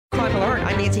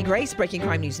I'm Nancy Grace. Breaking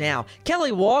crime news now.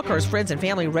 Kelly Walker's friends and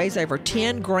family raised over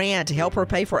 $10,000 to help her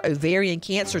pay for ovarian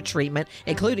cancer treatment,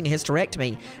 including a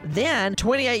hysterectomy. Then,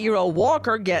 28-year-old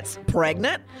Walker gets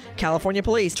pregnant. California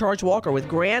police charge Walker with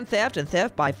grand theft and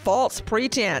theft by false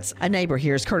pretense. A neighbor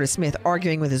hears Curtis Smith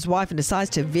arguing with his wife and decides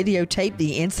to videotape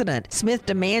the incident. Smith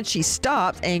demands she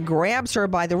stops and grabs her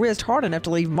by the wrist hard enough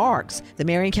to leave marks. The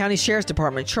Marion County Sheriff's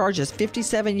Department charges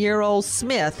 57-year-old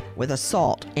Smith with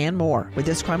assault and more. With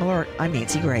this crime alert, I'm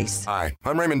Nancy Grace. Hi,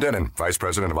 I'm Raymond Denon, Vice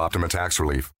President of Optima Tax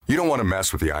Relief. You don't want to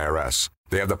mess with the IRS.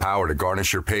 They have the power to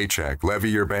garnish your paycheck, levy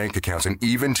your bank accounts, and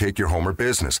even take your home or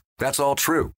business. That's all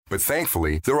true. But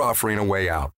thankfully, they're offering a way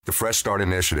out, the Fresh Start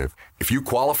Initiative. If you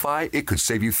qualify, it could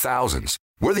save you thousands.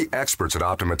 We're the experts at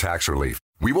Optima Tax Relief.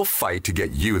 We will fight to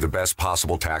get you the best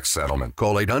possible tax settlement.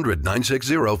 Call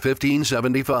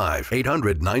 800-960-1575.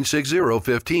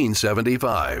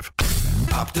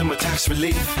 800-960-1575. Optima Tax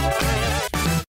Relief.